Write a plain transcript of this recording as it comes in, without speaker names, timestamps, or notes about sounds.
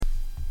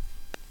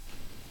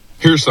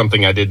Here's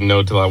something I didn't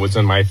know till I was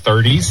in my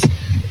 30s.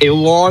 A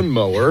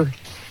lawnmower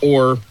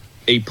or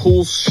a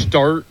pull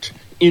start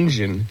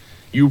engine,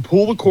 you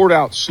pull the cord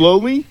out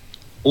slowly,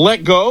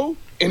 let go,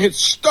 and it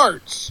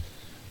starts.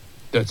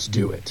 Let's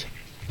do it.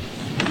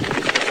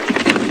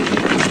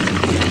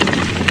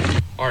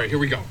 All right, here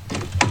we go.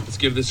 Let's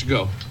give this a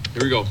go.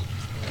 Here we go.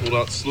 Pull it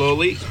out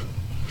slowly.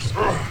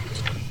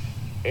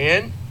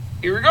 And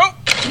here we go.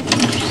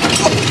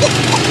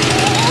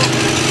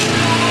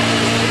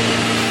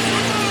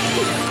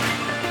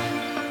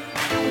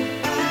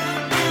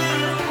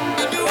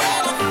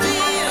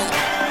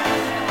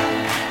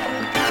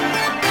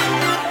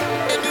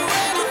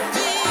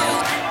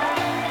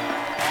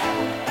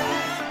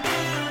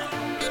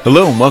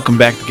 Hello and welcome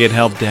back to Get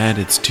Help Dad.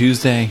 It's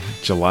Tuesday,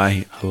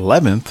 July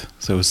 11th,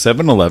 so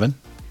 7/11,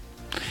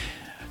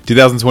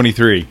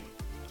 2023,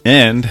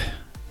 and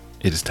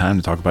it is time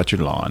to talk about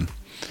your lawn.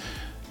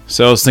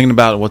 So I was thinking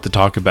about what to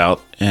talk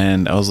about,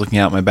 and I was looking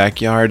out my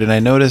backyard, and I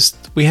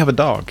noticed we have a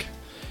dog.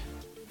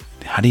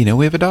 How do you know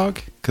we have a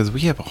dog? Because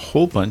we have a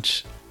whole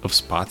bunch of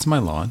spots in my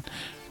lawn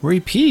where he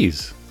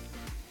pees.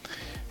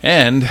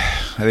 And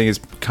I think it's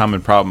a common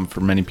problem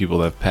for many people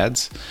that have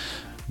pets.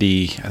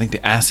 I think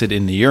the acid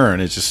in the urine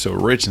is just so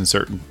rich in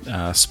certain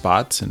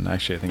spots, and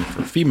actually I think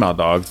for female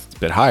dogs it's a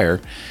bit higher,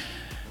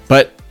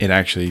 but it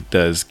actually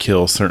does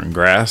kill certain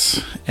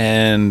grass,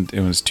 and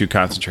if it's too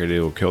concentrated, it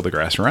will kill the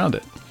grass around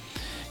it.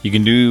 You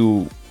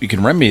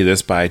can remedy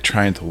this by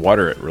trying to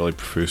water it really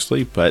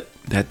profusely, but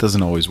that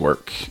doesn't always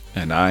work,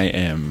 and I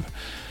am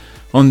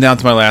on down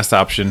to my last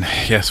option.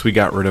 Yes, we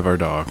got rid of our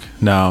dog.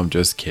 No, I'm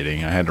just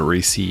kidding. I had to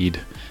reseed.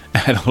 I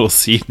had a little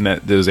seed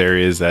in those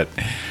areas that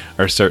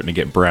are starting to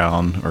get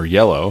brown or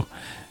yellow,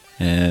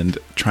 and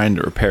trying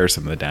to repair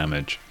some of the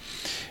damage.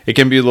 It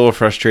can be a little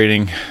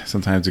frustrating.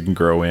 Sometimes it can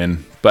grow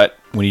in, but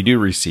when you do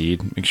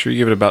reseed, make sure you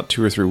give it about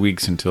 2 or 3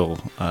 weeks until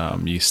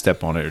you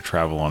step on it or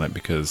travel on it,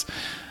 because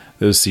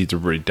those seeds are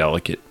very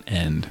delicate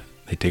and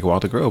they take a while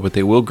to grow, but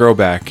they will grow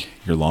back.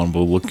 Your lawn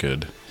will look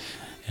good,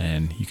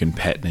 and you can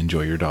pet and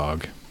enjoy your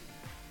dog.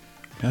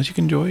 Now you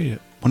can enjoy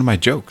one of my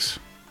jokes.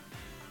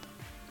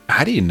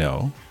 How do you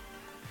know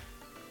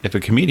if a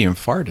comedian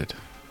farted?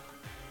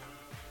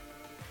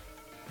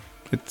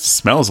 It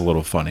smells a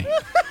little funny.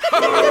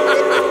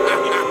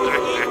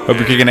 Hope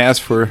you're kicking ass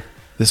for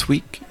this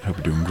week. Hope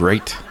you're doing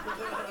great.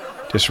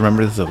 Just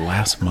remember, this is the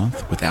last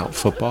month without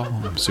football.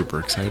 I'm super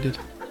excited.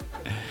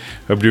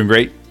 Hope you're doing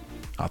great.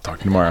 I'll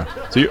talk to you tomorrow.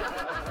 See you.